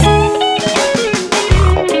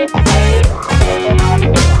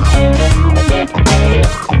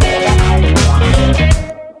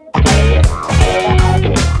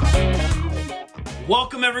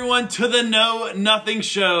to the Know Nothing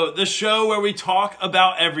Show, the show where we talk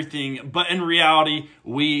about everything, but in reality,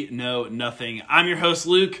 we know nothing. I'm your host,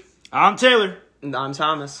 Luke. I'm Taylor. And I'm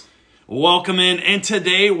Thomas. Welcome in, and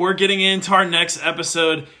today we're getting into our next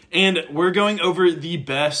episode, and we're going over the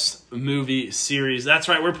best movie series. That's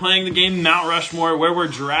right, we're playing the game Mount Rushmore, where we're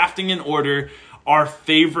drafting in order our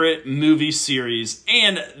favorite movie series,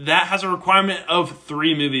 and that has a requirement of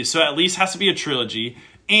 3 movies, so at least has to be a trilogy.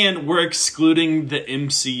 And we're excluding the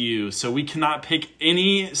MCU, so we cannot pick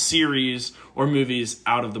any series or movies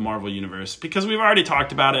out of the Marvel Universe because we've already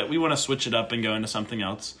talked about it. We want to switch it up and go into something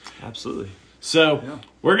else. Absolutely. So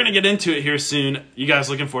we're going to get into it here soon. You guys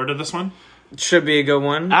looking forward to this one? Should be a good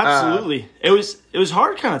one. Absolutely. It was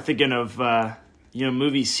hard kind of thinking of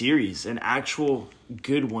movie series and actual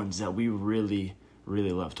good ones that we really,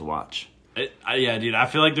 really love to watch. Yeah, dude. I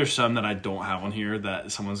feel like there's some that I don't have on here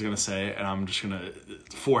that someone's going to say, and I'm just going to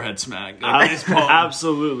forehead smack.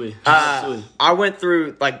 Absolutely. I went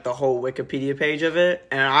through like the whole Wikipedia page of it,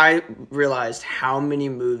 and I realized how many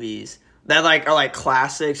movies that are like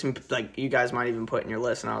classics and like you guys might even put in your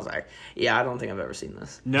list. And I was like, yeah, I don't think I've ever seen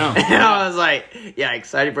this. No. And I was like, yeah,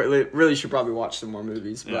 excited. But really should probably watch some more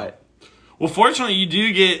movies. Yeah. But well, fortunately, you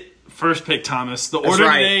do get first pick, Thomas. The order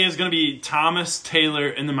today is going to be Thomas, Taylor,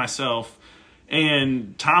 and then myself.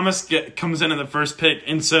 And Thomas comes in at the first pick.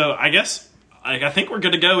 And so I guess, I think we're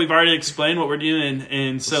good to go. We've already explained what we're doing.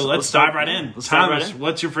 And so let's dive right in. Thomas,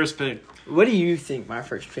 what's your first pick? What do you think my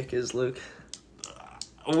first pick is, Luke?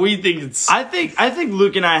 We think it's... I think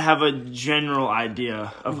Luke and I have a general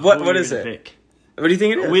idea of what is it? Pick. What do you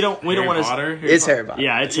think it is? We don't want to... It's Harry Potter.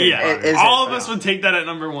 Yeah, it's Harry Potter. It's all Harry of us would take that at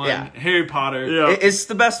number 1. Yeah. Harry Potter. Yeah. It's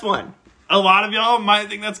the best one. A lot of y'all might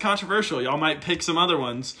think that's controversial. Y'all might pick some other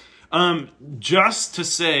ones. Just to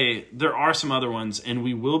say, there are some other ones, and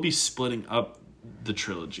we will be splitting up the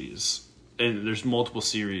trilogies. And there's multiple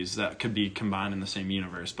series that could be combined in the same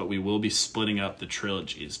universe, but we will be splitting up the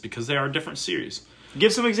trilogies because they are different series.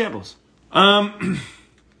 Give some examples.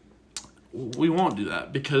 We won't do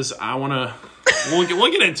that because I want to... We'll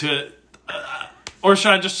get into it. Or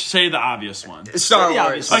should I just say the obvious one? Star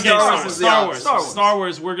Wars. Okay, Star Wars. Star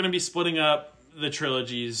Wars. We're going to be splitting up the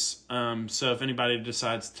trilogies. So if anybody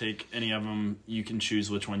decides to take any of them, you can choose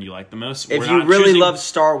which one you like the most. If you really love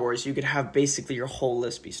Star Wars, you could have basically your whole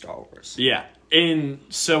list be Star Wars. Yeah. And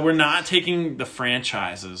so we're not taking the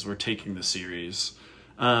franchises. We're taking the series.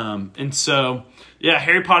 And so, yeah,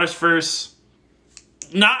 Harry Potter's first.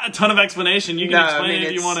 Not a ton of explanation. You can explain it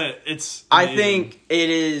if you want to. It's amazing. I think it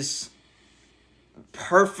is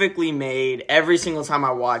perfectly made. Every single time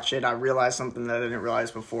I watch it, I realize something that I didn't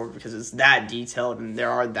realize before because it's that detailed and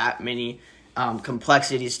there are that many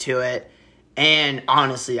complexities to it. And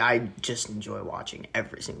honestly, I just enjoy watching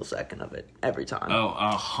every single second of it every time. Oh,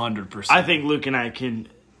 100%. I think Luke and I can.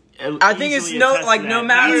 I think it's no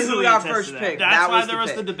matter who got first pick. That's why there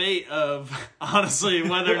was the debate of honestly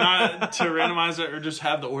whether or not to randomize it or just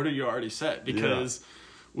have the order you already set because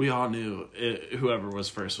we all knew whoever was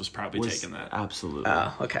first was probably taking that. Absolutely.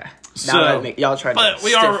 Oh, okay. So y'all tried to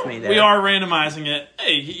stiff me there. We are randomizing it.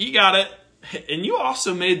 Hey, you got it. And you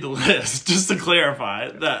also made the list, just to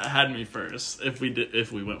clarify. That had me first if we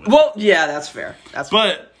went with it. Well, yeah, that's fair.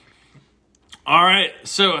 But all right,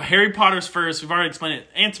 so Harry Potter's first. We've already explained it.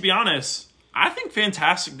 And to be honest, I think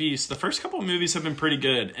Fantastic Beasts, the first couple of movies have been pretty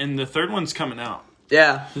good. And the third one's coming out.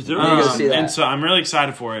 Yeah. You go see that. And so I'm really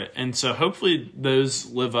excited for it. And so hopefully those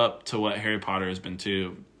live up to what Harry Potter has been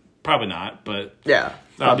too. Probably not, but yeah,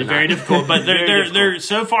 that'll be very difficult. But they're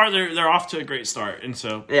so far they're off to a great start. And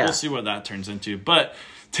so we'll see what that turns into. But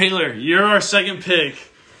Taylor, you're our second pick.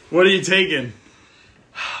 What are you taking?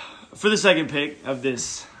 For the second pick of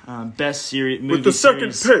this best series movie with the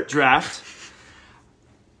second pick draft,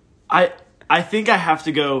 I think I have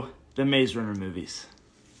to go the Maze Runner movies.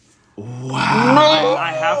 Wow! No,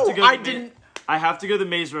 I have to go. I have to go the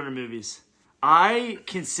Maze Runner movies. I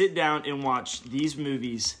can sit down and watch these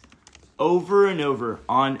movies over and over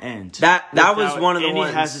on end. That was one of the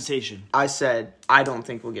ones. Any hesitation. I said I don't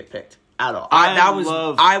think we'll get picked at all.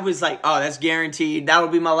 I was like, oh, that's guaranteed. That'll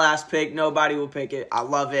be my last pick. Nobody will pick it. I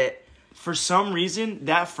love it. For some reason,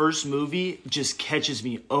 that first movie just catches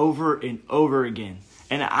me over and over again.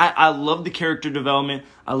 And I love the character development.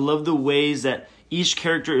 I love the ways that each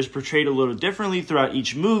character is portrayed a little differently throughout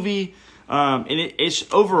each movie. And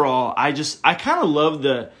it's overall, I kind of love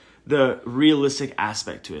the realistic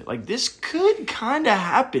aspect to it. Like, this could kind of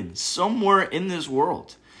happen somewhere in this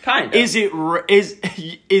world. Kind of. Is it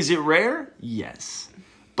rare? Yes.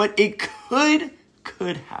 But it could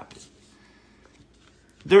happen.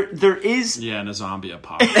 There is... Yeah, in a zombie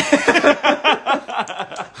apocalypse.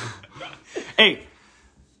 Hey,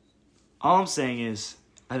 All I'm saying is,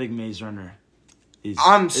 I think Maze Runner is.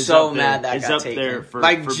 I'm is so up there- mad that is got up taken. there for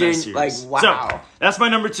Like, best gen- series. like, wow. So that's my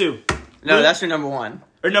number 2 No, that's your number one.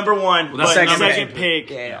 or number 1. that's but second second pick. pick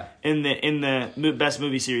Yeah. in the best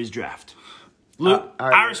movie series draft. Luke,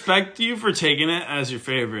 I respect you for taking it as your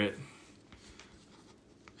favorite.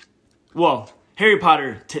 well, Harry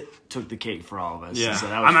Potter took the cake for all of us. Yeah, so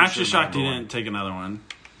that was I'm for actually sure my shocked you number one. didn't take another one.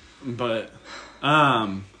 But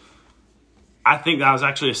I think that was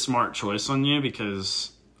actually a smart choice on you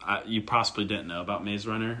because you possibly didn't know about Maze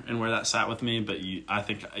Runner and where that sat with me. But I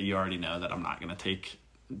think you already know that I'm not going to take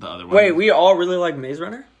the other one. Wait, we all really like Maze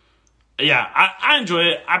Runner? Yeah, I enjoy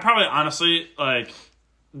it. I probably honestly like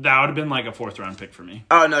that would have been like a 4th round pick for me.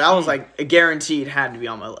 Oh, no, that was like a guaranteed had to be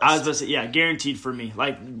on my list. I was about to say, yeah, guaranteed for me.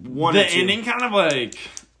 Like 1 The or 2. ending kind of like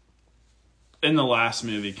in the last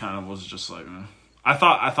movie kind of was just like I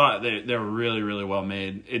thought they were really, really well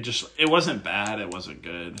made. It wasn't bad, it wasn't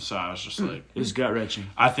good. So I was just like It was gut wrenching.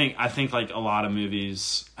 I think like a lot of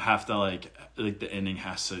movies have to like the ending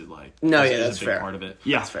has to like No, is yeah, a that's big fair. part of it.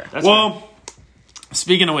 Yeah, That's fair. That's fair. Well,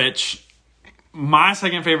 speaking of which, my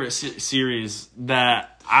second favorite series that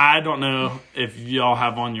I don't know if y'all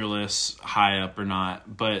have on your list high up or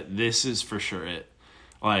not, but this is for sure it.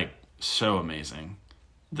 Like, so amazing.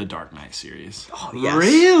 The Dark Knight series. Oh, yes.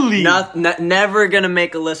 Really? Never gonna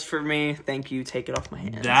make a list for me. Thank you. Take it off my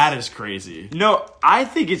hands. That is crazy. No, I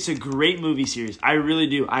think it's a great movie series. I really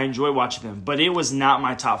do. I enjoy watching them, but it was not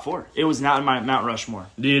my top 4. It was not in my Mount Rushmore.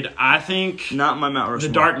 Dude, I think Not my Mount Rushmore.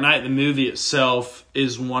 The Dark Knight, the movie itself,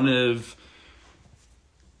 is one of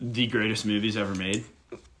the greatest movies ever made.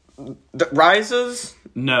 The Rises?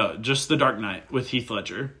 No, just The Dark Knight with Heath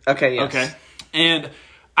Ledger. Okay, yes. Okay. And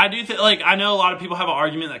I do think, like, I know a lot of people have an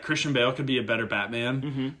argument that Christian Bale could be a better Batman,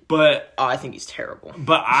 Mm-hmm. but Oh, I think he's terrible.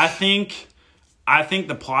 I think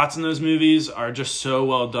the plots in those movies are just so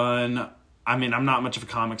well done. I mean, I'm not much of a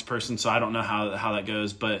comics person, so I don't know how that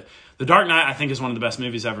goes, but The Dark Knight, I think, is one of the best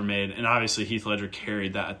movies ever made, and obviously Heath Ledger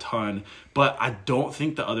carried that a ton, but I don't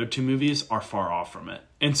think the other 2 movies are far off from it.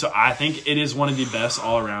 And so I think it is one of the best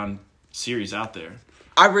all-around series out there.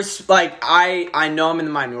 I know I'm in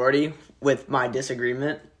the minority with my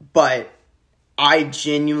disagreement, but I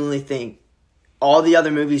genuinely think all the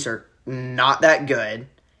other movies are not that good,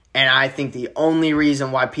 and I think the only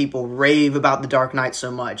reason why people rave about The Dark Knight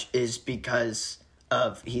so much is because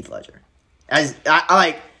of Heath Ledger. As I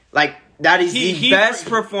like that is the best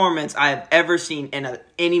performance I have ever seen in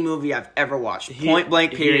any movie I've ever watched. Point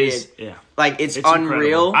blank, period. Yeah. Like it's incredible.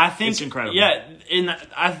 unreal. I think It's incredible. Yeah, and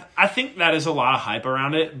I think that is a lot of hype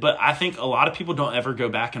around it, but I think a lot of people don't ever go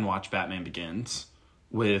back and watch Batman Begins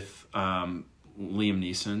with Liam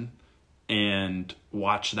Neeson and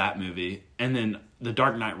watch that movie, and then The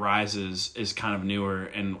Dark Knight Rises is kind of newer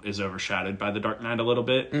and is overshadowed by The Dark Knight a little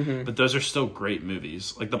bit, but those are still great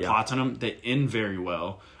movies. Like the plots in them, they end very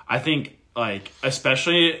well. I think, like,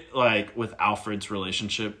 especially like with Alfred's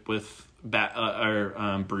relationship with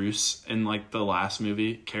Bruce in like the last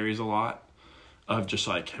movie carries a lot of just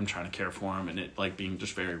like him trying to care for him and it like being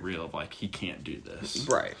just very real of like he can't do this,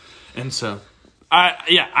 Right. and so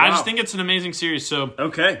I just think it's an amazing series. So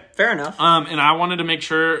Okay. Fair enough. and I wanted to make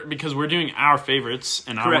sure, because we're doing our favorites,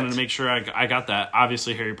 and I Correct. wanted to make sure I got that.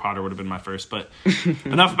 Obviously, Harry Potter would have been my first, but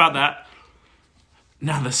enough about that.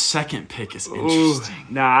 Now, the second pick is interesting.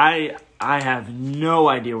 Now, I have no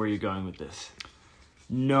idea where you're going with this.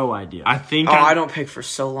 No idea. I think I don't pick for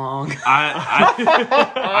so long.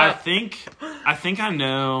 I think I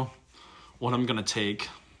know what I'm gonna take,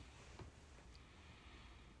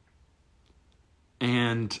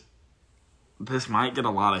 and this might get a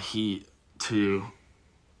lot of heat too.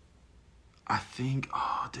 I think,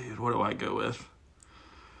 oh dude, what do I go with?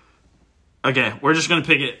 Okay, we're just gonna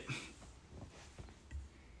pick it.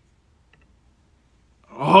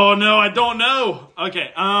 Oh no, I don't know.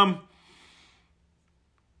 Okay,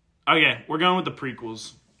 okay, we're going with the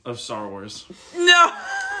prequels of Star Wars. No.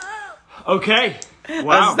 Okay.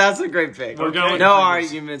 Wow. That's a great pick. We're going with no prequels.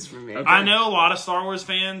 arguments for me. I know a lot of Star Wars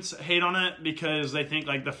fans hate on it because they think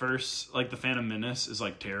like the first, like the Phantom Menace is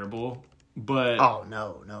like terrible. But Oh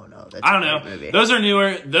no. That's I don't a great know. movie. Those are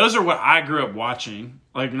newer. Those are what I grew up watching.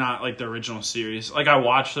 Like not like the original series. Like I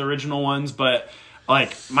watched the original ones, but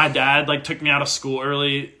like my dad like took me out of school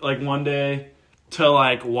early like one day to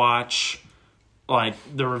like watch like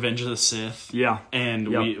the Revenge of the Sith. Yeah. And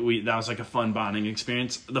Yep. we that was like a fun bonding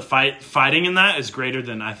experience. The fighting in that is greater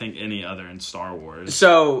than I think any other in Star Wars.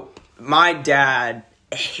 So my dad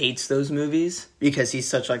hates those movies because he's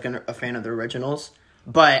such like a fan of the originals.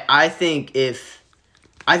 But I think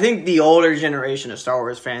the older generation of Star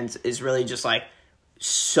Wars fans is really just like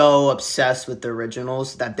so obsessed with the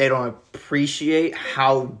originals that they don't appreciate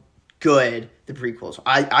how good the prequels are.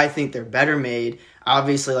 I think they're better made.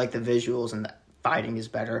 Obviously, like, the visuals and the fighting is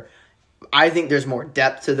better. I think there's more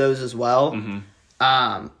depth to those as well.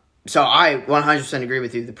 So I 100% agree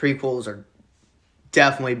with you. The prequels are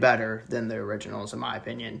definitely better than the originals, in my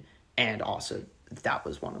opinion. And also, that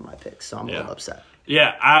was one of my picks, so I'm a little upset.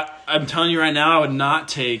 Yeah, I'm telling you right now, I would not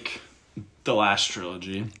take the last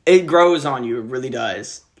trilogy. It grows on you. It really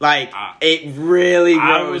does. Like, it really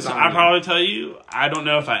grows on you. I'd probably tell you, I don't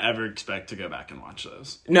know if I ever expect to go back and watch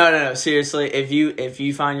those. No. Seriously, if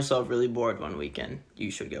you find yourself really bored one weekend, you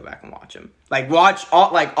should go back and watch them. Like, watch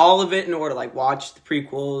all of it in order. Like, watch the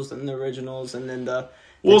prequels and the originals, and then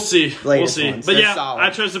We'll see. Ones. But They're yeah, solid. I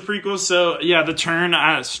chose the prequels. So yeah, the turn,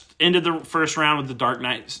 I ended the first round with the Dark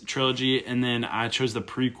Knight trilogy, and then I chose the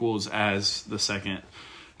prequels as the second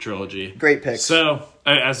trilogy. Great pick. So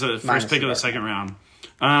as the first pick of the second round.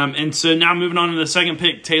 And so now moving on to the second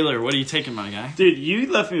pick, Taylor, what are you taking, my guy? Dude, you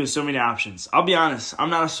left me with so many options. I'll be honest,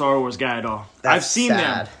 I'm not a Star Wars guy at all. I've seen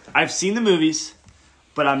sad. them. I've seen the movies,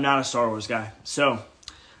 but I'm not a Star Wars guy. So,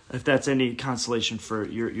 if that's any consolation for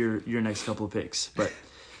your next couple of picks, but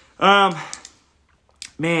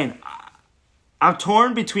man, I'm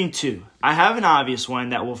torn between two. I have an obvious one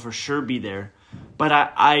that will for sure be there, but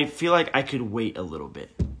I feel like I could wait a little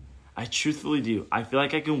bit. I truthfully do. I feel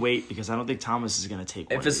like I can wait because I don't think Thomas is going to take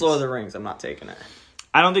one. If it's Lord of the Rings, I'm not taking it.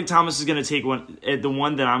 I don't think Thomas is going to take the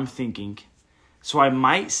one that I'm thinking. So I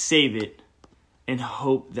might save it and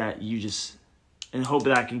hope that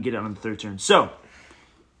I can get it on the third turn. So,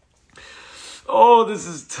 this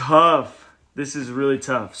is tough. This is really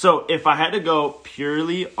tough. So if I had to go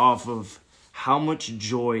purely off of how much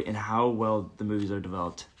joy and how well the movies are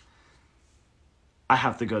developed, I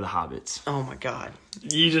have to go The Hobbits. Oh my god.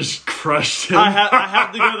 You just crushed him. I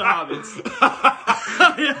have to go The Hobbits.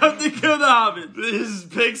 I have to go The Hobbits. His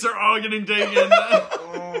picks are all getting taken.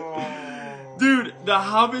 Dude, The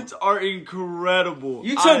Hobbits are incredible.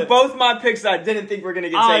 You took both my picks that I didn't think were going to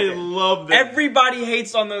get taken. I love them. Everybody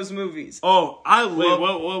hates on those movies. I love. Wait,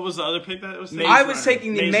 what was the other pick that was taken? I was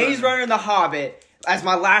taking the Maze Runner. Runner and The Hobbit as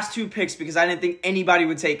my last two picks because I didn't think anybody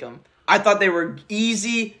would take them. I thought they were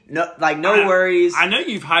easy, no worries. I know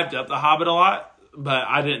you've hyped up The Hobbit a lot, but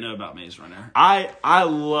I didn't know about Maze Runner. I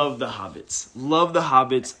love The Hobbits. Love The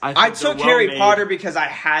Hobbits. I took Harry Potter because I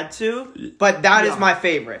had to, but that is my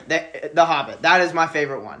favorite. The Hobbit. That is my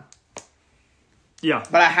favorite one. Yeah.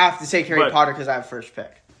 But I have to take Harry Potter because I have first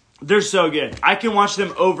pick. They're so good. I can watch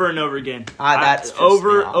them over and over again. That's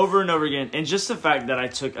over and over again. And just the fact that I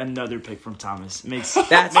took another pick from Thomas makes pissed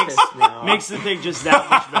me off. Makes the pick just that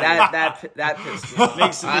much better. That pissed me off.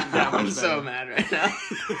 Makes the pick that much I'm better. so mad right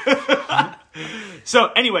now.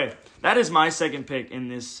 So anyway, that is my second pick in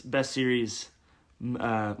this best series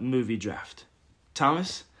movie draft.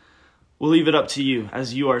 Thomas, we'll leave it up to you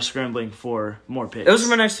as you are scrambling for more picks. Those are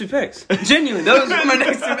my next two picks. Genuinely, those are my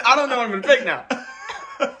next two. I don't know what I'm going to pick now.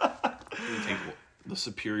 The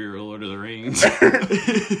superior Lord of the Rings. No,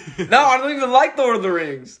 I don't even like Lord of the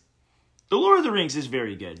Rings. The Lord of the Rings is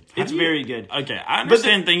very good. It's very good. Okay, I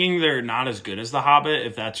understand thinking they're not as good as The Hobbit,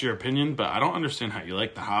 if that's your opinion, but I don't understand how you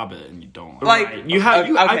like The Hobbit and you don't Like, Right. I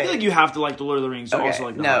okay. feel like you have to like the Lord of the Rings to also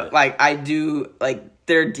like the Hobbit. like I do, like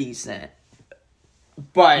they're decent,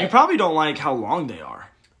 but You probably don't like how long they are.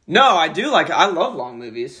 no, I do like. I love long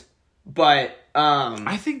movies, but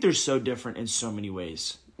I think they're so different in so many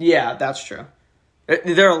ways. yeah, that's true.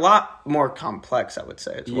 They're a lot more complex, I would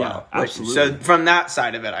say, as well. absolutely. So from that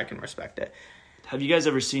side of it, I can respect it. Have you guys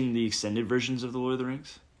ever seen the extended versions of the Lord of the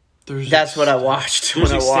Rings? That's what I watched There's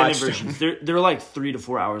when I extended watched versions. them. They're like 3 to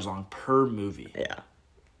 4 hours long per movie. Yeah,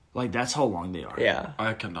 Like that's how long they are. yeah.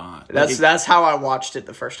 I cannot. That's how I watched it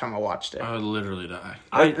the first time I watched it. I would literally die.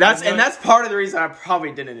 That's part of the reason I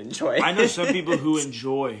probably didn't enjoy it. I know some people who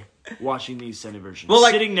enjoy watching the extended versions. Well,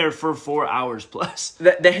 like- sitting there for 4 hours plus.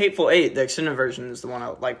 The Hateful Eight, the extended version, is the one I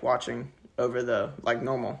like watching over the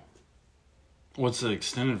normal. What's the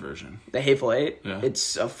extended version? The Hateful Eight. Yeah.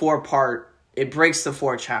 It's a 4-part. It breaks the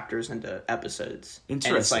 4 chapters into episodes.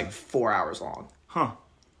 Interesting. And it's like 4 hours long. Huh.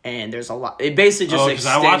 And there's a lot. It basically just Because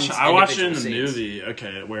extends. I watched it in the individual scenes. movie.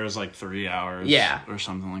 Okay, where it was like 3 hours. Yeah. Or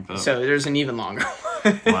something like that. So there's an even longer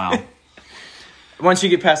one. Wow. Once you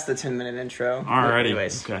get past the 10-minute intro. Alrighty.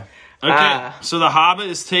 Anyways. Okay. Okay, so The Hobbit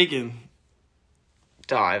is taken.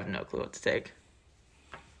 Oh, I have no clue what to take.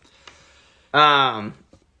 Thomas,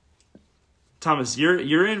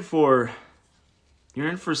 you're in for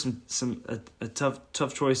some a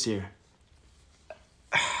tough choice here.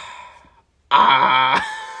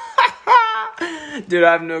 Dude,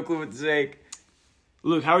 I have no clue what to take.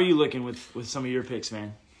 Luke, how are you looking with some of your picks,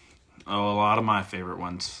 man? Oh, a lot of my favorite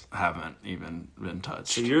ones haven't even been touched.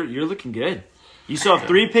 So you're looking good. You still have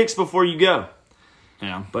 3 picks before you go.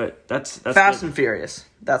 Yeah. But that's Fast good. and Furious.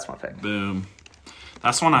 That's my pick. Boom.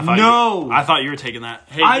 That's one I thought. No! I thought you were taking that.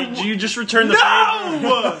 Hey, did you just return the favor?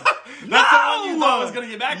 No! That's the one you thought was gonna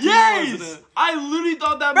get back to you, wasn't Yes! it? I literally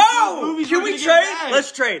thought that Bro, movies can were we gonna trade? get back.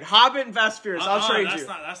 Let's trade. Hobbit and Fast and Furious. I'll trade you.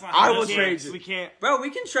 That's not I how will this trade works. you. We can't. Bro, we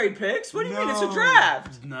can trade picks. What do you mean? It's a No.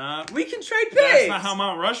 draft. Nah. We can trade picks. That's not how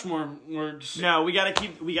Mount Rushmore works. No, we gotta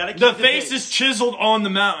keep. The face is chiseled on the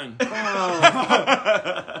mountain.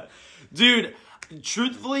 Dude.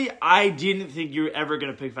 Truthfully, I didn't think you were ever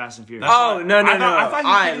gonna pick Fast and Furious. Oh, no. I thought he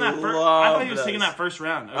was taking that first. I thought he was love taking those. that first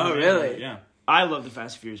round. Oh, really? Yeah. I love the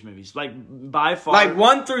Fast and Furious movies. Like by far. Like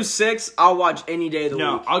 1 through 6, I'll watch any day of the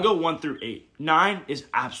No, week. I'll go 1 through 8. 9 is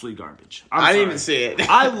absolutely garbage. I didn't even see it.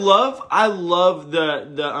 I love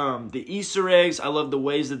the Easter eggs. I love the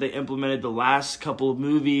ways that they implemented the last couple of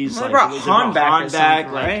movies. They Like brought the ways Han back or Han back.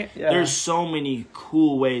 something, Like, right? Yeah. There's so many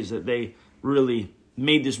cool ways that they really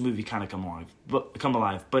made this movie kind of come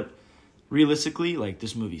alive. But realistically, like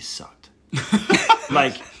this movie sucked.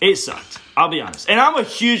 Like it sucked. I'll be honest. And I'm a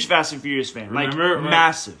huge Fast and Furious fan. Like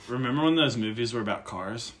massive. Remember when those movies were about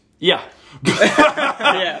cars? Yeah.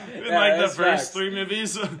 yeah, Like the that's first facts. 3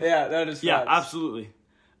 movies? Yeah, that is Yeah, facts. absolutely.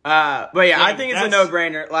 But yeah, I think it's a that's-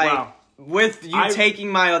 no-brainer. Like wow. with you taking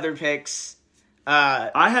my other picks.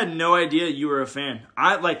 I had no idea you were a fan.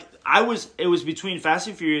 It was between Fast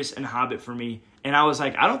and Furious and Hobbit for me, and I was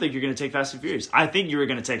like, I don't think you're gonna take Fast and Furious. I think you were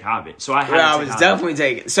gonna take Hobbit. So I had to I take was Hobbit. definitely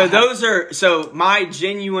taking. So my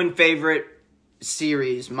genuine favorite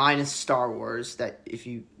series minus Star Wars.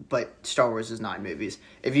 But Star Wars is 9 movies.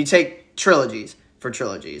 If you take trilogies,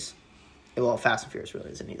 well, Fast and Furious really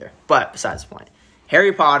isn't either. But besides the point,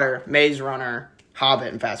 Harry Potter, Maze Runner, Hobbit,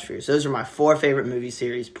 and Fast and Furious. Those are my 4 favorite movie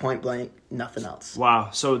series. Point blank, nothing else. Wow.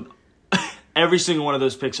 So every single one of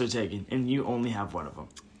those picks are taken, and you only have one of them.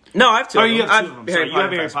 No, I have 2. Oh, of you them. have 2 of I them. Sorry, you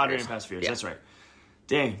have Harry Potter and Furious. Fast and Furious. Yeah. That's right.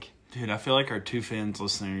 Dang. Dude, I feel like our 2 fans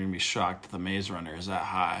listening are going to be shocked that the Maze Runner is that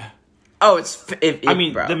high. Oh, I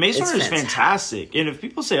mean, bro, the Maze it's Runner is fantastic, and if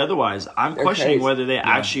people say otherwise, I'm questioning crazy. whether they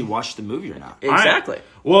actually watched the movie or not. Exactly.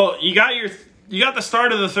 All right. Well, you got the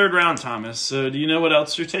start of the 3rd round, Thomas. So do you know what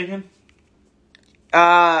else you're taking?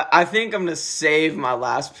 I think I'm gonna save my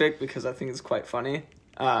last pick because I think it's quite funny,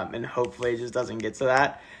 and hopefully it just doesn't get to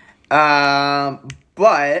that.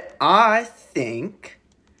 But I think,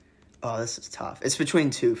 this is tough. It's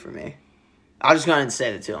between 2 for me. I'll just go ahead and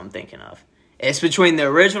say the 2 I'm thinking of. It's between the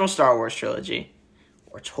original Star Wars trilogy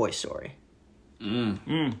or Toy Story.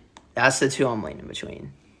 That's the 2 I'm leaning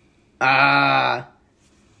between. And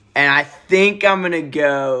I think I'm gonna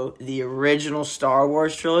go the original Star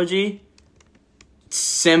Wars trilogy.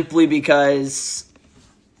 Simply because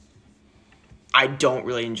I don't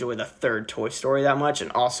really enjoy the 3rd Toy Story that much,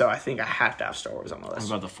 and also I think I have to have Star Wars on my What list.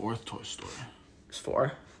 about the 4th Toy Story? It's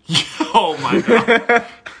 4. Oh my god.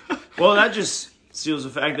 Well, that just seals the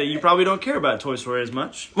fact that you probably don't care about Toy Story as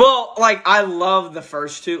much. Well, like I love the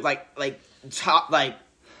first 2,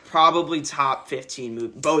 probably top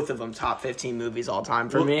 15 both of them top 15 movies all time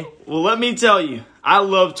for me. Well, let me tell you, I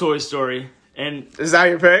love Toy Story, and Is that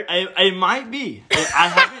your pick? it might be. I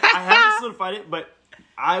haven't solidified it, but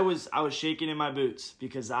I was shaking in my boots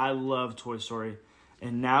because I love Toy Story,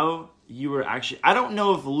 and now you were actually. I don't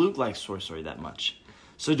know if Luke likes Toy Story that much,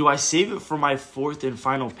 so do I save it for my 4th and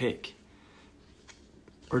final pick,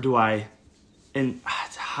 or do I? And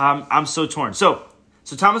I'm so torn. So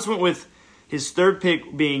Thomas went with his 3rd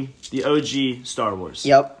pick being the OG Star Wars.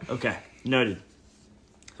 Yep. Okay, noted.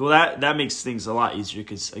 Well, that makes things a lot easier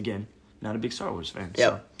because again, not a big Star Wars fan.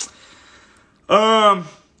 Yep. So.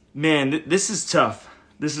 Man, this is tough.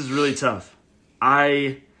 This is really tough.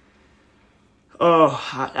 I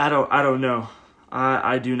don't know.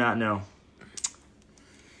 I do not know.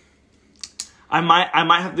 I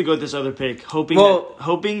might have to go with this other pick,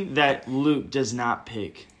 hoping that Luke does not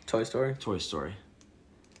pick Toy Story. Toy Story.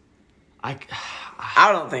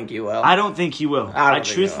 I don't think you will. I don't think he will. I I don't think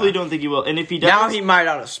he truthfully will. don't think he will. And if he does, Now he might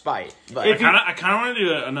out of spite, but If he- I kind of want to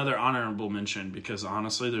do another honorable mention because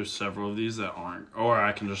honestly, there's several of these that aren't, or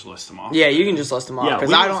I can just list them off. yeah, you can just list them off Yeah, because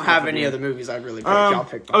we I list don't them have off any again. other movies I'd really pick. I'll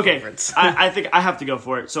pick my okay, favorites. I think I have to go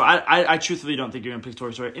for it. So I truthfully don't think you're gonna pick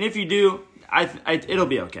Toy Story, and if you do, it'll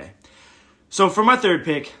be okay. So for my 3rd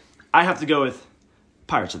pick, I have to go with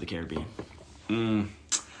Pirates of the Caribbean.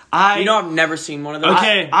 I've never seen one of those.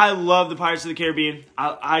 Okay. I love the Pirates of the Caribbean.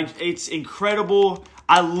 It's incredible.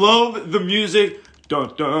 I love the music. Dun,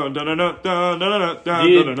 dun, dun, dun, dun, dun, dun, dun,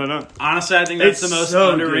 Dude, dun, dun, dun. Honestly, I think that's It's the most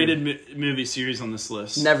so underrated movie series on this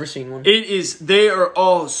list. Never seen one. It is. They are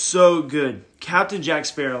all so good. Captain Jack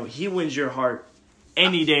Sparrow, he wins your heart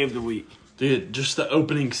any day of the week. Dude, just the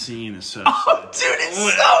opening scene is so Oh, sick. dude,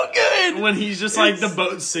 it's so good. When he's just like the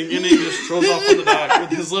boat sinking and he just strolls off on the back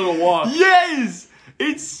with his little walk. Yes,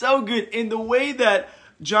 it's so good. And the way that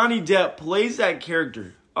Johnny Depp plays that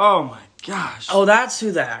character. Oh my gosh. Oh, that's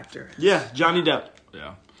who the actor is. Yeah, Johnny Depp.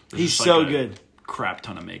 Yeah. He's just so a good. Crap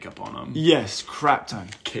ton of makeup on him. Yes, crap ton.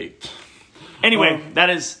 Caked. Anyway, that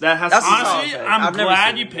has that's Honestly, solid pick. I'm I've never glad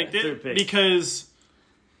seen you it. picked Third it pick. because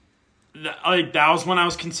that was one I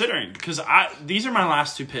was considering because these are my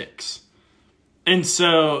last two picks, and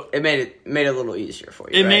so It made it a little easier for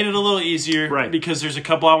you. it right? made it a little easier, Right. Because there's a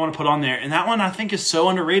couple I want to put on there, and that one I think is so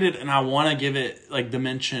underrated, and I want to give it like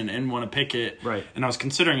dimension and want to pick it, Right. And I was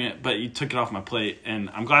considering it, but you took it off my plate, and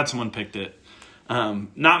I'm glad someone picked it.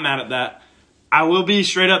 Not mad at that. I will be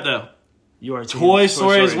straight up though. You are Toy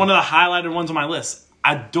Story is one of the highlighted ones on my list.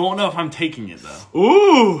 I don't know if I'm taking it though.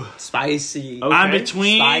 Ooh. Spicy. Okay.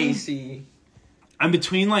 Spicy. I'm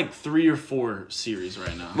between like 3 or 4 series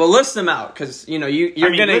right now. Well, list them out because you're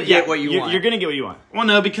gonna get what you want. You're gonna get what you want. Well,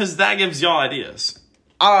 no, because that gives y'all ideas.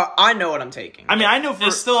 I know what I'm taking. I mean, I know for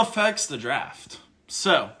It still affects the draft.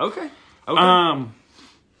 So, okay.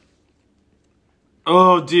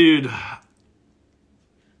 Oh, dude.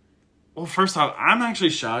 Well, first off, I'm actually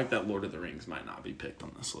shocked that Lord of the Rings might not be picked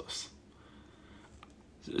on this list.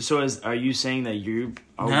 So, are you saying that you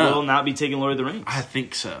No. will not be taking Lord of the Rings? I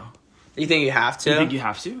think so. You think you have to? You think you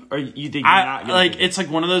have to, or you think you're not? Gonna pick it? It's like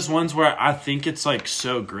one of those ones where I think it's like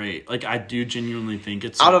so great. Like I do genuinely think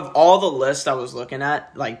it's Out of all the lists I was looking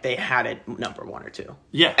at, like they had it number 1 or 2.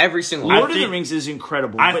 yeah. Every single Lord one. of think- the Rings is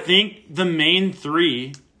incredible. I but think the main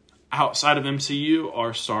 3 outside of MCU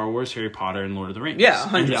are Star Wars, Harry Potter, and Lord of the Rings. Yeah,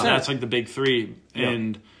 100%. And that's like the big 3,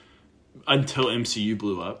 and until MCU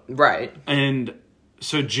blew up. Right. And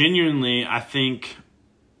so genuinely, I think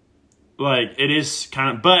like it is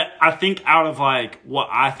kind of, but I think out of like what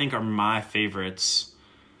I think are my favorites,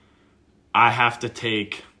 I have to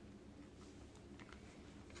take.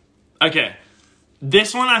 Okay.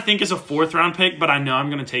 This one I think is a 4th round pick, but I know I'm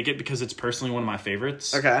going to take it because it's personally one of my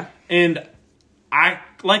favorites. Okay. And I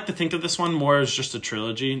like to think of this one more as just a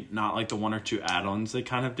trilogy, not like the 1 or 2 add-ons they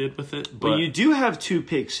kind of did with it. but you do have 2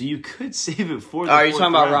 picks, so you could save it for. The Are you 4th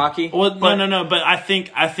talking about round. Rocky? Well, no. But I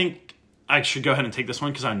think I should go ahead and take this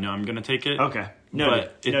one because I know I'm going to take it. Okay. Noted.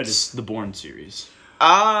 But it's the Bourne series.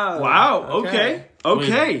 Wow. Okay.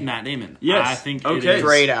 Okay. With Matt Damon. Yes. I think Okay. it is,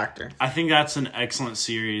 Great actor. I think that's an excellent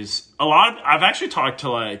series. I've actually talked to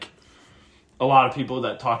like a lot of people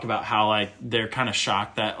that talk about how like they're kind of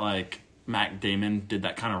shocked that like Matt Damon did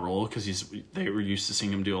that kind of role because they were used to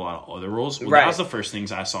seeing him do a lot of other roles. Well, Right. That was the first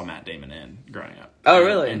things I saw Matt Damon in growing up. Oh,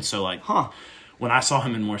 really? And so like, Huh. when I saw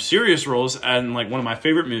him in more serious roles and like one of my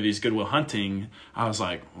favorite movies, Good Will Hunting, I was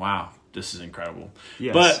like, wow, this is incredible.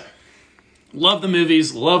 Yes. But love the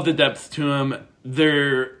movies, love the depth to them.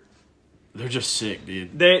 They're just sick,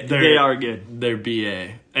 dude. They are good. They're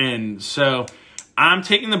BA. And so I'm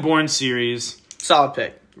taking the Bourne series. Solid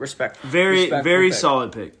pick. Respect. Very Respectful pick.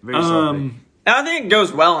 solid pick. Very solid pick. And I think it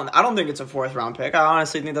goes well. And I don't think it's a 4th round pick. I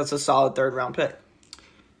honestly think that's a solid 3rd round pick.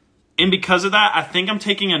 And because of that, I think I'm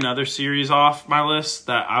taking another series off my list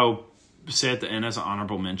that I'll say at the end as an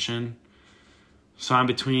honorable mention. So I'm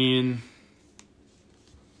between...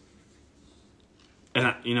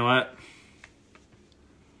 And you know what?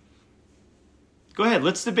 Go ahead.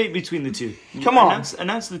 Let's debate between the 2. Come on.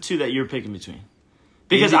 Announce the 2 that you're picking between.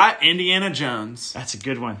 Because Indiana Jones that's a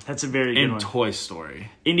good one. That's a very good and one. Toy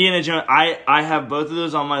Story. Indiana Jones. I have both of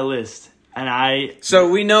those on my list, and So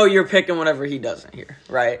we know you're picking whatever he doesn't here,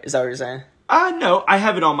 right? Is that what you're saying? no, I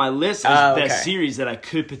have it on my list as Okay. best series that I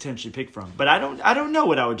could potentially pick from, but I don't know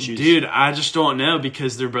what I would choose. Dude, I just don't know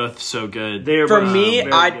because they're both so good. They're For both me,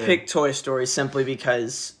 very I'd good. pick Toy Story simply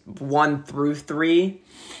because 1 through 3,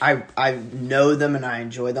 I know them and I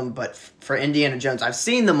enjoy them. But for Indiana Jones, I've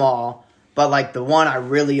seen them all. But like the one I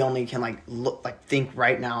really only can think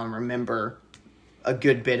right now and remember a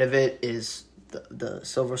good bit of it is the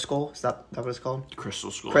Silver Skull. Is that what it's called? Crystal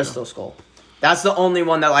Skull. Crystal Skull. That's the only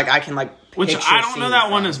one that like I can like. Which picture I don't know seeing that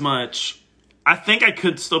from. one as much. I think I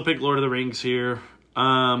could still pick Lord of the Rings here.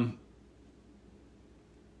 I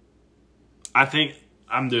think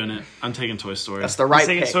I'm doing it. I'm taking Toy Story. That's the right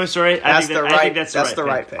Thinking pick. Toy Story. That's the I right- think that's that's the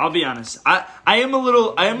right pick. I'll be honest. I am a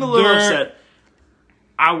little There- upset.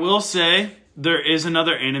 I will say there is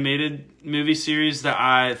another animated movie series that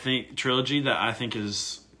I think trilogy that I think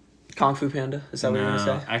is Kung Fu Panda. Is that what you're No,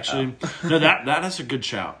 gonna say? actually, no. That is a good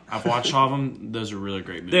shout. I've watched all of them. Those are really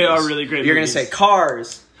great movies. They are really great. You're gonna movies. say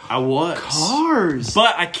Cars. I was Cars.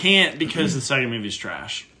 but I can't because the second movie's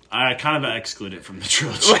trash. I kind of exclude it from the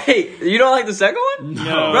trilogy. Wait, you don't like the second one?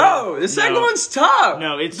 No. Bro, the second No. one's tough.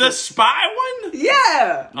 No, it's The spy one?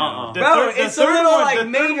 Yeah. Uh-uh. Bro, it's a little, like, the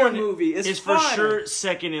third major one movie. It's for fun. sure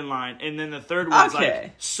second in line, and then the third one's Okay.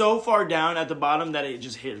 like so far down at the bottom that it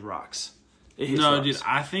just hits rocks. It hits No, rocks. dude.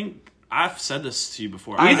 I think I've said this to you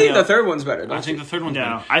before. You I think know. the third one's better, don't I think you? the third one's No,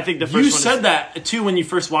 better. I think the first You one. said that too when you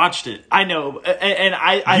first watched it. I know, and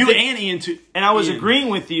I You think, and Ian too. and I was Ian. agreeing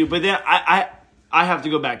with you, but then I have to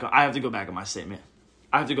go back. I have to go back on my statement.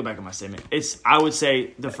 I would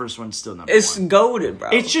say the first one's still number It's one. goated, bro.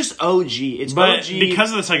 It's just OG. It's But OG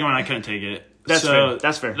because of the second one, I couldn't take it. That's So fair.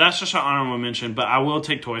 That's fair. That's just an honorable mention. But I will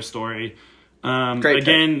take Toy Story. Great pick.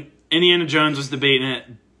 Again, Indiana Jones was debating it,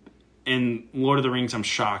 and Lord of the Rings. I'm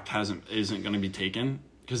shocked isn't going to be taken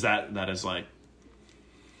because that is like.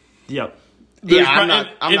 Yep. Yeah, There's I'm pro- not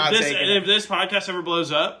if this taking it. if this podcast ever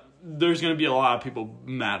blows up, there's going to be a lot of people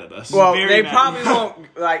mad at us. Well, very they mad. probably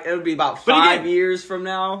won't. Like, it'll be about But 5 again- years from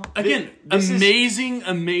now. again, this is-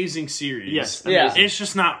 amazing series. Yes, Yeah. amazing. It's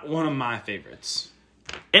just not one of my favorites.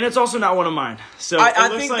 And it's also not one of mine. So I it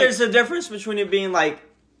looks think like- there's a difference between it being like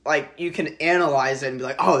you can analyze it and be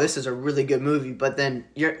like, oh, this is a really good movie, but then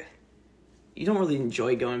you don't really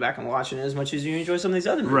enjoy going back and watching it as much as you enjoy some of these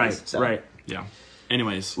other movies. right, So, right. Yeah.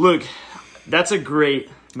 Anyways, Look, that's a great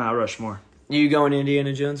Mount Rushmore. You going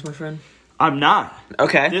Indiana Jones, my friend? I'm not.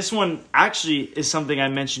 Okay. This one actually is something I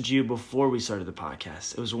mentioned to you before we started the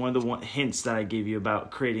podcast. It was one of the hints that I gave you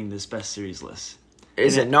about creating this best series list.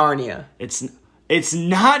 Is it Narnia? It's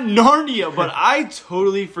not Narnia, but I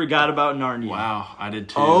totally forgot about Narnia. wow, I did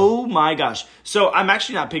too. Oh my gosh. So I'm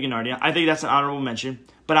actually not picking Narnia. I think that's an honorable mention,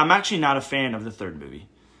 but I'm actually not a fan of the third movie.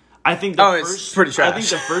 I think the It's first pretty trash. I think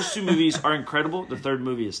the first two movies are incredible. The third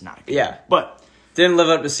movie is not good. Yeah. But Didn't live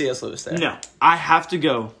up to C.S. Lewis there. no, I have to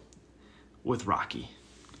go with Rocky.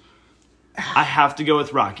 I have to go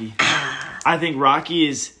with Rocky. I think Rocky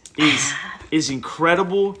is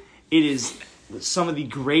incredible. It is some of the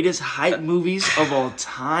greatest hype movies of all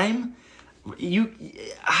time.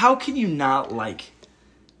 How can you not like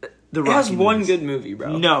the It Rocky has one movies? good movie,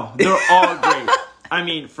 bro. No, they're all great. I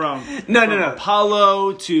mean, from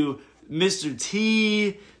Apollo to Mr.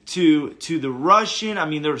 T to the Russian. I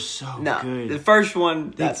mean, they're so No. good. The first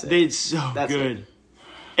one, that's it. They're so That's good. it.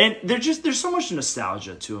 And there's so much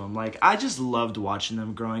nostalgia to them. Like, I just loved watching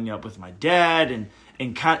them growing up with my dad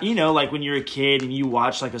and kind, like when you're a kid and you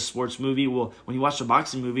watch like a sports movie. Well, when you watch a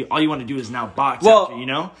boxing movie, all you want to do is now box Well,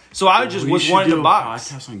 after, So I just was wanting to box.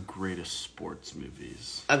 podcast on greatest sports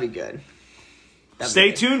movies. That'd be good.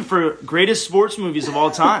 Stay tuned for greatest sports movies of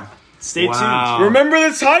all time. Stay Wow. tuned. Remember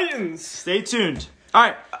the Titans. Stay tuned. All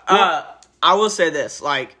right. I will say this,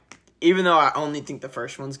 like, even though I only think the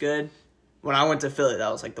first one's good, when I went to Philly,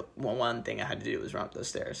 that was like the one thing I had to do was run up those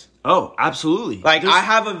stairs. Oh, absolutely. Like, I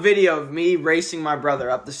have a video of me racing my brother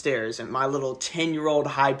up the stairs and my little 10-year-old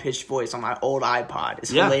high-pitched voice on my old iPod.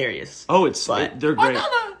 It's Yeah. hilarious. Oh, But- they're great.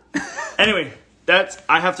 Anyway,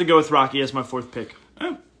 I have to go with Rocky as my fourth pick.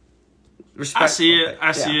 Respectful. I see it. I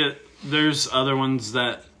Yeah. see it. There's other ones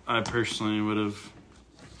that I personally would have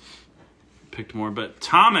picked more, but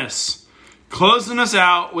Thomas closing us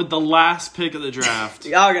out with the last pick of the draft.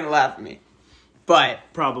 Y'all are going to laugh at me. But,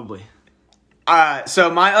 Probably. so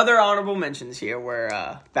my other honorable mentions here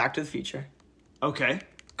were Back to the Future, Okay.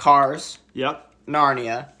 Cars, Yep.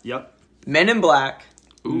 Narnia, Yep. Men in Black,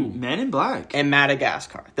 Ooh, Men in Black. and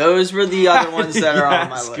Madagascar. Those were the other ones that are on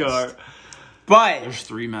my Madagascar. list. But, There's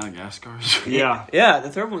 3 Madagascars. Yeah. yeah, the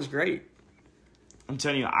third one's great. I'm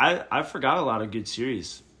telling you, I forgot a lot of good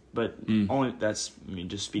series, but only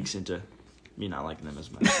just speaks into me not liking them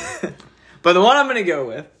as much. But the one I'm going to go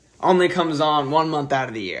with only comes on 1 month out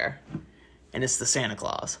of the year, and it's the Santa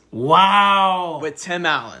Claus Wow. with Tim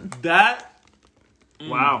Allen. That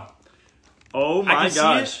Wow. Oh I my can see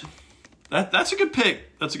gosh. it. That's a good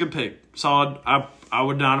pick. That's a good pick. Solid. I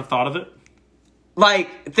would not have thought of it.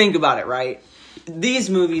 Like, think about it, right? These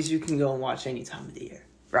movies you can go and watch any time of the year,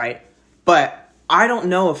 right? But I don't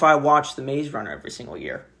know if I watch The Maze Runner every single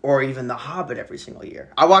year or even The Hobbit every single year.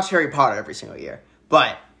 I watch Harry Potter every single year,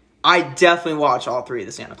 but I definitely watch all 3 of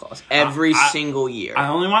the Santa Claus every single year. I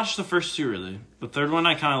only watched the first 2 really. The third one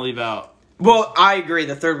I kind of leave out. Well, I agree.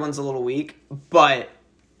 The third one's a little weak, but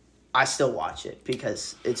I still watch it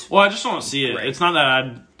because it's... Well, I just don't see it. Great. It's not that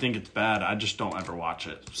I think it's bad. I just don't ever watch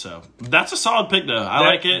it. So that's a solid pick though. I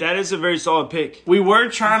like it. That is a very solid pick. We were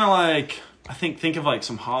trying to think of like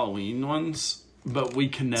some Halloween ones, but we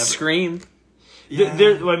can never. Scream.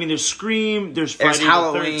 There's Scream, there's Friday the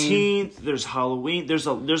Halloween. 13th, there's Halloween. There's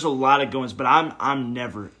a lot of goings, but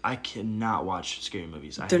I cannot watch scary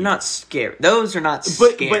movies. They're not scary. Those are not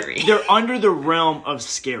but scary. they're under the realm of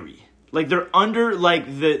scary. Like they're under like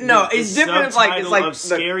the no, the it's different. It's like of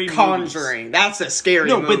scary The Conjuring. movies. That's a scary.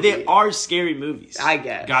 No, movie. but they are scary movies. I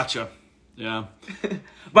guess. Gotcha. Yeah.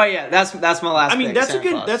 But yeah, that's my last. I mean, pick, that's Santa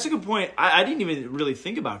Claus. a good point. I didn't even really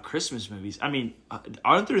think about Christmas movies. I mean,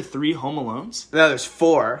 aren't there 3 Home Alones? No, there's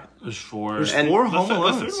 4. There's 4. There's And 4 The Home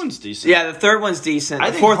Alones. third one's decent. Yeah, the third one's decent. I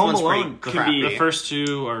The think fourth Home one's Alone pretty can be- The crappy. first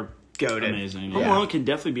 2 are Goated. amazing. Home Yeah. Alone can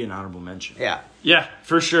definitely be an honorable mention. Yeah. Yeah,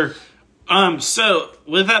 for sure. So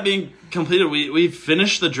with that being completed, we've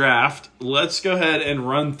finished the draft. Let's go ahead and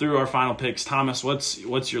run through our final picks. Thomas, what's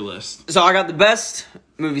your list? So I got the best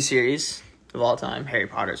movie series of all time. Harry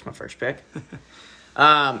Potter is my first pick.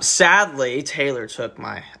 Sadly, Taylor took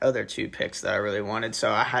my other 2 picks that I really wanted,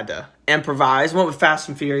 so I had to improvise. Went with Fast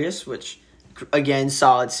and Furious, which, again,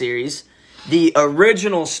 solid series. The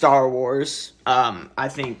original Star Wars, I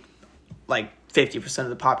think, like 50% of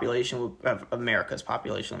the population, of America's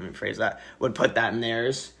population, let me phrase that, would put that in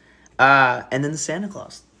theirs. And then the Santa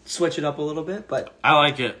Claus. Switch it up a little bit, but I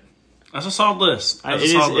like it. That's a solid list. It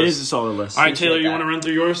is a solid list. All right, Taylor, you that. want to run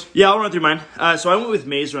through yours? Yeah, I'll run through mine. So I went with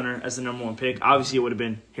Maze Runner as the number 1 pick. Obviously, it would have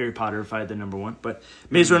been Harry Potter if I had the number 1, but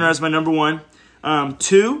Maze Runner as my number 1.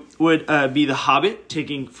 2 would be The Hobbit,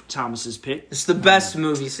 taking Thomas's pick. it's the best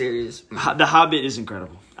movie series. The Hobbit is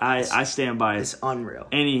incredible. I stand by It's it unreal.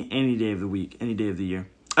 any day of the week, any day of the year.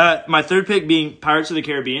 My third pick being Pirates of the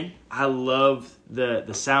Caribbean. I love the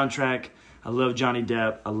soundtrack. I love Johnny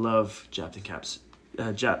Depp. I love Captain Cap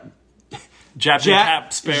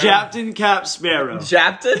Sparrow.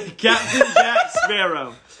 Japton? Captain Jack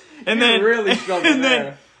Sparrow. And then really struggled and then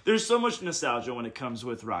there. there's so much nostalgia when it comes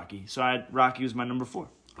with Rocky. So Rocky was my number 4.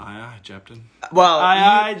 Aye, Japton. Well,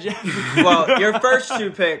 Jack. well, your first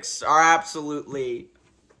 2 picks are absolutely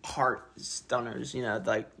heart stunners. You know,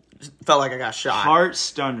 like felt like I got shot. Heart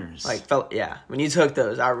stunners. Like yeah. When you took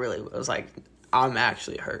those, I really was like, I'm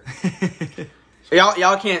actually hurt.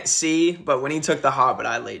 Y'all can't see, but when he took the Hobbit,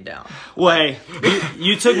 I laid down. Well, hey,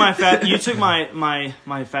 you took my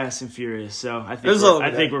my Fast and Furious, so I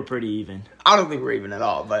think we're pretty even. I don't think we're even at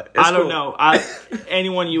all, but it's I don't cool. know.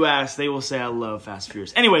 Anyone you ask, they will say I love Fast and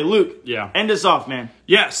Furious. Anyway, Luke, Yeah. end us off, man.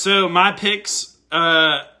 Yeah, so my picks,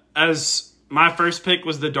 as my first pick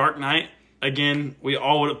was The Dark Knight. Again, we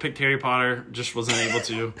all would have picked Harry Potter, just wasn't able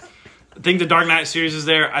to. I think the Dark Knight series is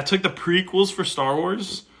there. I took the prequels for Star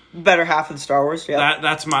Wars. Better half of the Star Wars, yeah.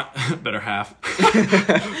 That's my better half.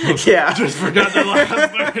 Yeah. Just forgot the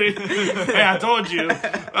last 30. Hey, I told you.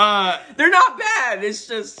 They're not bad. It's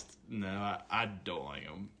just No, I don't like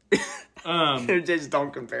them. they just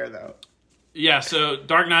don't compare though. Yeah, so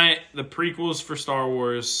Dark Knight, the prequels for Star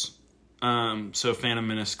Wars, so Phantom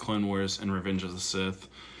Menace, Clone Wars, and Revenge of the Sith.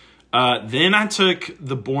 Then I took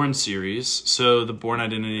the Bourne series, so the Bourne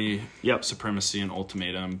Identity, Supremacy, and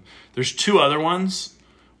Ultimatum. There's 2 other ones.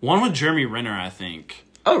 One with Jeremy Renner, I think,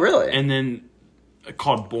 Oh, really? and then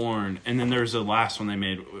called Bourne, and then there's the last one they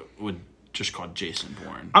made with just called Jason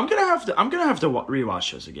Bourne. I'm gonna have to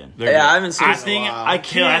rewatch those again. They're Yeah, good. I haven't seen I it in a think while.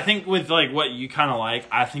 I think with like what you kind of like,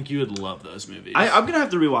 I think you would love those movies. I'm gonna have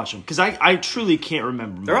to rewatch them because I truly can't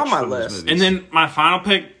remember. They're much on my from those list. movies. And then my final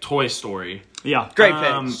pick, Toy Story. yeah, Great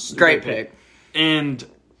pick. Great pick. And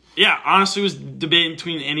yeah, honestly, was debating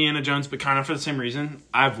between Indiana Jones, but kind of for the same reason.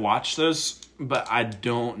 I've watched those, but I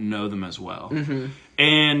don't know them as well. Mm-hmm.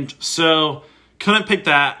 And so couldn't pick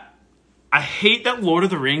that. I hate that Lord of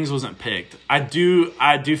the Rings wasn't picked. I do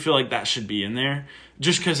feel like that should be in there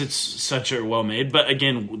just because it's such a well made. But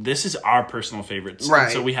again, this is our personal favorites, Right?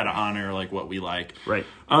 And so we had to honor like what we like, right.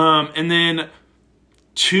 And then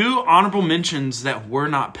 2 honorable mentions that were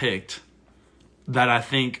not picked that I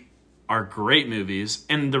think are great movies.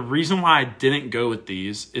 And the reason why I didn't go with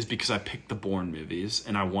these is because I picked the Bourne movies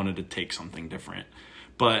and I wanted to take something different.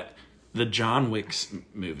 But the John Wick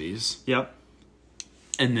movies Yep.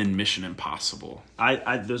 and then Mission Impossible.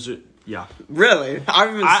 Those are yeah. Really? I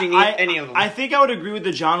haven't seen any of them. I think I would agree with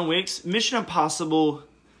the John Wicks. Mission Impossible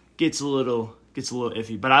gets a little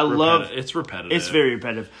iffy, but I love It's repetitive. it's very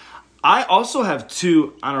repetitive. I also have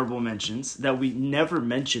 2 honorable mentions that we never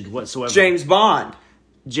mentioned whatsoever. James Bond.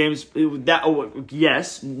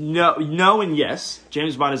 Yes, no, and yes.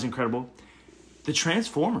 James Bond is incredible. The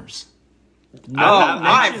Transformers.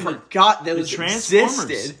 I forgot those Transformers.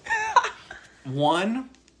 existed. One,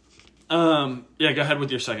 Yeah, go ahead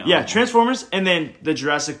with your second. Yeah, honorable. Transformers, and then the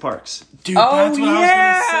Jurassic Parks. Dude, Oh, that's what I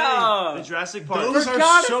yeah! was The Jurassic Parks. gonna say. Those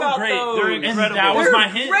Forgot are so about great. those. They're And incredible. that was They're my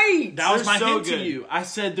hint. great. That was They're my so hint to good. you. I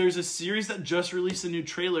said there's a series that just released a new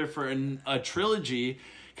trailer for a trilogy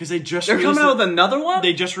because they just They're released coming out with another one?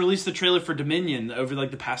 They just released the trailer for Dominion over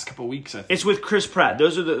like the past couple weeks. I think. It's with Chris Pratt.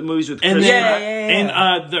 Those are the movies with Chris And then, Pratt.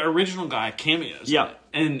 and the original guy cameos. Yeah.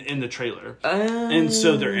 in the trailer, and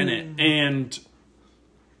so they're in it, and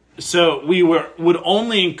so we would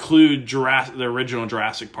only include the original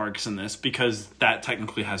Jurassic Parks in this because that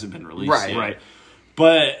technically hasn't been released Right. yet. Right.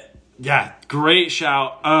 But yeah, great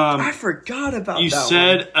shout. I forgot about You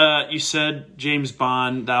that one. said James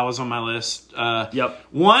Bond. That was on my list. Yep.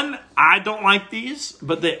 One, I don't like these,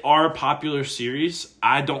 but they are a popular series.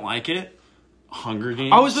 I don't like it. Hunger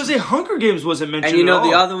Games. I was going to say Hunger Games wasn't mentioned And you know at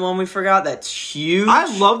the all. other one we forgot that's huge?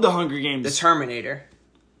 I love the Hunger Games. The Terminator.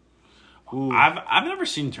 Ooh. I've never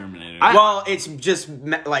seen Terminator. Well, it's just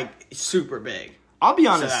like super big. I'll be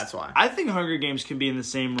honest. that's why. I think Hunger Games can be in the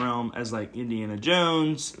same realm as like Indiana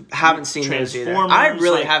Jones. Haven't seen those either. Transformers, I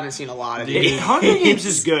really like- haven't seen a lot of Dude. these. Hunger Games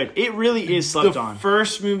is good. It really is slept the on.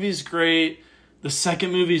 first movie's great. The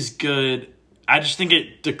second movie's good. I just think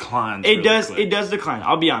it declines. It really does. quick. It does decline.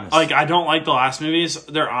 I'll be honest. Like I don't like the last movies.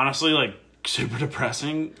 They're honestly like super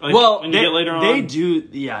depressing. Like, Well, when you they, get later on, they do.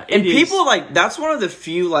 Yeah, And it is. people like that's one of the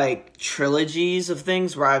few like trilogies of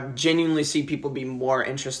things where I genuinely see people be more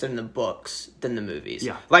interested in the books than the movies.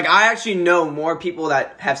 Yeah. Like I actually know more people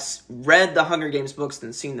that have read the Hunger Games books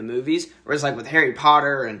than seen the movies. Whereas like with Harry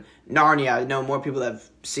Potter and Narnia, I know more people that have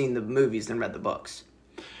seen the movies than read the books.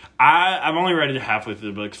 I've only read halfway through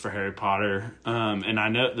the books for Harry Potter, and I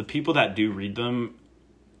know the people that do read them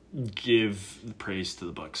give praise to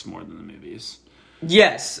the books more than the movies.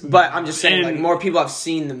 Yes, but I'm just saying And- like more people have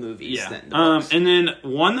seen the movies than the books. And then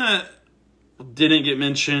one that didn't get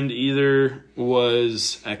mentioned either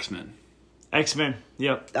was X-Men. X-Men.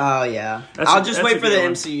 Yep. Oh yeah, That's I'll a- just that's wait a for the good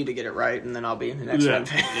one. MCU to get it right, and then I'll be an X-Men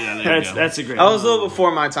fan. Yeah, there you go. That's a great. I one. was a little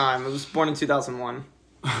before my time. I was born in 2001.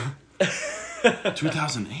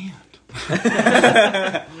 2008.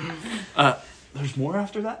 There's more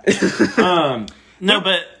after that. No,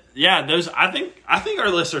 but yeah, those. I think our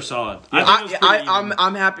lists are solid. I think it was pretty even.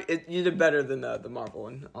 I'm happy. You did better than the Marvel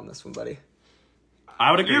one on this one, buddy.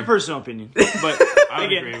 I would agree. Your personal opinion, but I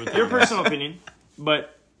would again, agree with your that. personal opinion.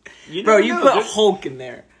 But you Bro, never you know. put There- Hulk in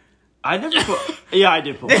there. I never put. Yeah, I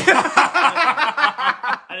did put.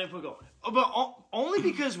 I didn't put Gold. But only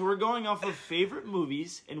because we're going off of favorite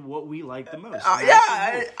movies and what we like the most. And Yeah,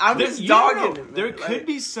 that's the I'm There- just you never dogging know. it. There man. could Like,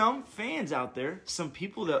 be some fans out there, some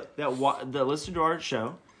people that listen to our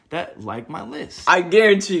show that like my list. I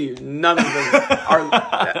guarantee you, none of them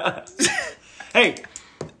are. Hey,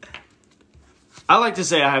 I like to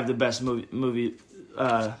say I have the best movie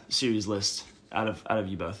series list out of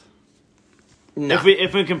you both. No.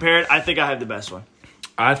 If we compare it, I think I have the best one.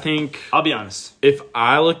 I think I'll be honest. if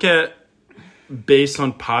I look at based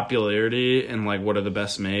on popularity and like what are the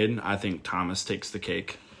best made, I think Thomas takes the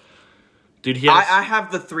cake. Dude, he has. I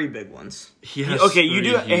have the three big ones. he has Okay, you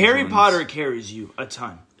three do. huge Harry ones. Potter carries you a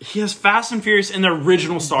ton. He has Fast and Furious in the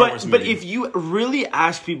original Star Wars But movie. if you really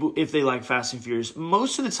ask people if they like Fast and Furious,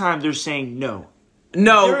 most of the time they're saying no.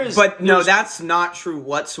 No, there's- that's not true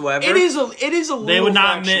whatsoever. It is a little. they would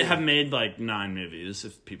not fraction. have made like 9 movies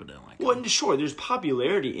if people didn't like it. Well, sure, there's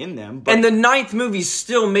popularity in them, but And the ninth movie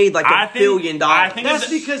still made like I $1 think- billion. I think that's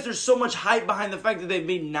it's- because there's so much hype behind the fact that they've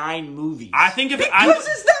made 9 movies. I think if because I,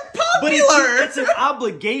 it's that But popular. it's an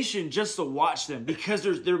obligation just to watch them because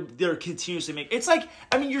they're continuously making. It's like,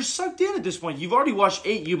 I mean, you're sucked in at this point. You've already watched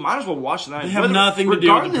 8. You might as well watch 9. They have nothing to do with the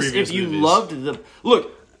regardless previous if you movies. loved the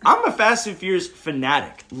look. I'm a Fast and Furious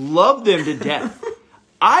fanatic. Love them to death.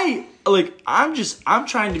 I'm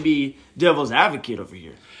trying to be devil's advocate over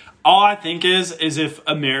here. all I think is if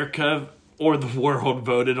America or the world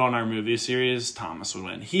voted on our movie series, Thomas would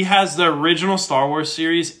win. He has the original Star Wars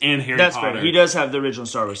series and Harry That's Potter. fair. He does have the original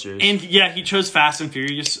Star Wars series. And yeah, he chose Fast and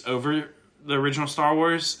Furious over the original Star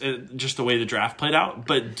Wars, just the way the draft played out.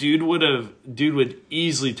 But dude would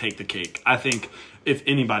easily take the cake, I think, if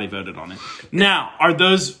anybody voted on it. Now, are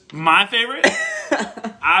those my favorite?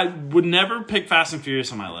 I would never pick Fast and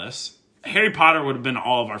Furious on my list. Harry Potter would have been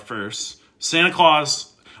all of our first. Santa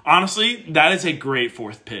Claus, honestly, that is a great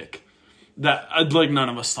fourth pick that like none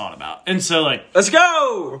of us thought about. And so like Let's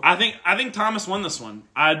go. I think Thomas won this one.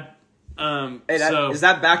 Hey, is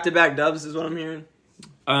that back-to-back dubs? Is what I'm hearing.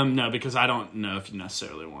 No, because I don't know if you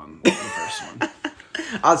necessarily won the first one.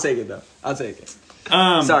 I'll take it though. I'll take it.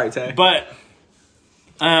 Sorry, Tay. But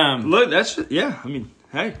Look, that's I mean,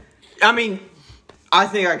 hey, I mean, I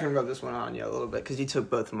think I can rub this one on you a little bit because you took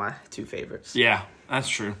both of my two favorites. Yeah, that's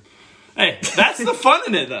true. Hey, that's the fun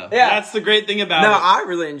in it, though. Yeah. That's the great thing about No, it. I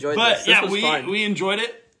really enjoyed But this. yeah, This was fun. we enjoyed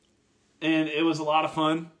it, and it was a lot of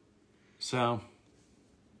fun. So,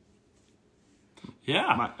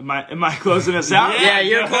 yeah. Am I closing us out? Yeah,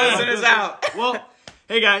 you're Yeah. closing us out. Well,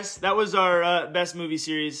 hey guys, that was our best movie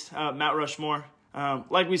series, Mount Rushmore.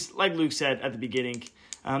 Like Luke said at the beginning,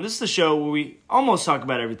 this is the show where we almost talk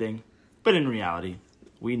about everything, but in reality,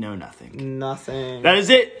 we know nothing. Nothing. That is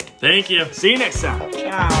it. Thank you. See you next time.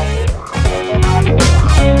 Ciao.